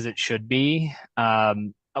used as it should be.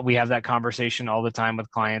 We have that conversation all the time with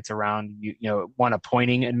clients around one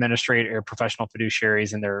appointing administrator or professional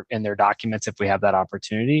fiduciaries in their documents if we have that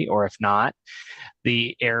opportunity, or if not,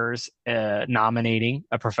 the heirs nominating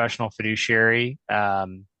a professional fiduciary.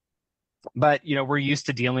 But we're used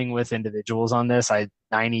to dealing with individuals on this.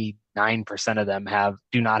 99% of them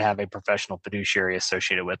do not have a professional fiduciary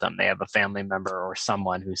associated with them. They have a family member or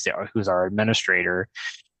someone who's our administrator.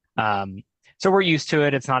 Um, so we're used to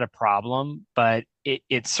it. It's not a problem, but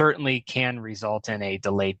it certainly can result in a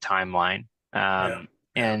delayed timeline. Yeah, yeah.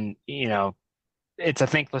 And it's a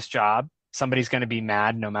thankless job. Somebody's going to be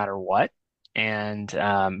mad no matter what. And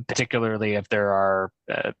particularly if there are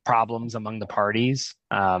problems among the parties.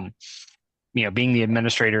 Being the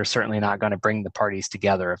administrator is certainly not going to bring the parties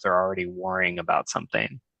together if they're already worrying about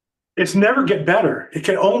something. It's never get better. It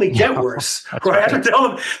can only get Yeah, worse. that's Right? I have right. to tell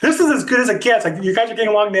them this is as good as it gets. Like you guys are getting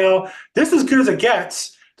along now. This is as good as it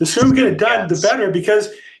gets. The sooner we get it done, the Yes, better, because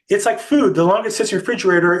it's like food. The longer it sits in your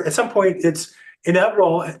refrigerator, at some point it's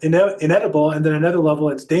inedible, and then another level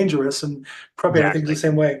it's dangerous. And probate, I think, is the exactly.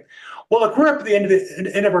 same way. Well, look, we're up at the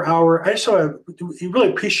end of our hour. I just want to really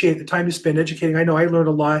appreciate the time you spend educating. I know I learned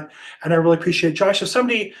a lot, and I really appreciate it. Josh, if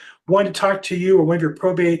somebody wanted to talk to you or one of your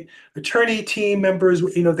probate attorney team members,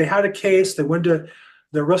 they had a case, they went to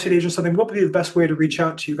the real estate agent or something, what would be the best way to reach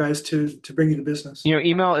out to you guys to bring you to business?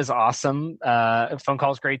 Email is awesome. Phone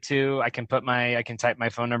call is great too. I can type my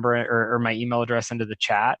phone number or my email address into the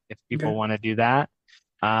chat if people Okay. want to do that.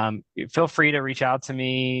 Feel free to reach out to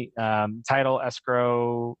me. Title,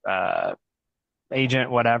 escrow,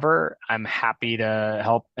 agent, whatever. I'm happy to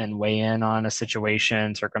help and weigh in on a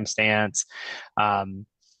situation, circumstance. Um,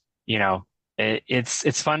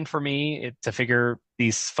 it's fun for me to figure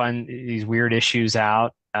these weird issues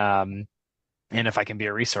out. And if I can be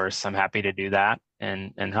a resource, I'm happy to do that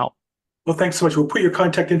and help. Well, thanks so much. We'll put your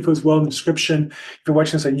contact info as well in the description if you're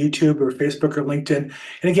watching us on YouTube or Facebook or LinkedIn.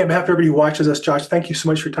 And again, on behalf of everybody who watches us, Josh, thank you so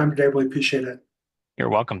much for your time today. I really appreciate it. You're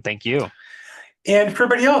welcome. Thank you. And for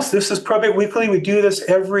everybody else, this is Probate Weekly. We do this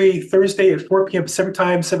every Thursday at 4 p.m. Pacific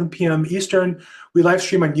Time, 7 p.m. Eastern. We live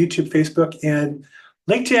stream on YouTube, Facebook, and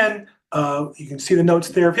LinkedIn. You can see the notes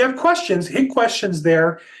there. If you have questions, hit questions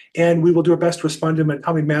there, and we will do our best to respond to them in a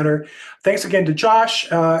timely manner. Thanks again to Josh.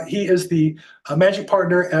 He is the managing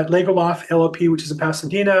partner at Lagerlof LLP, which is in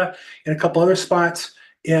Pasadena, and a couple other spots.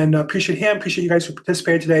 And appreciate him. Appreciate you guys who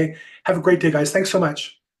participated today. Have a great day, guys. Thanks so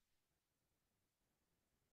much.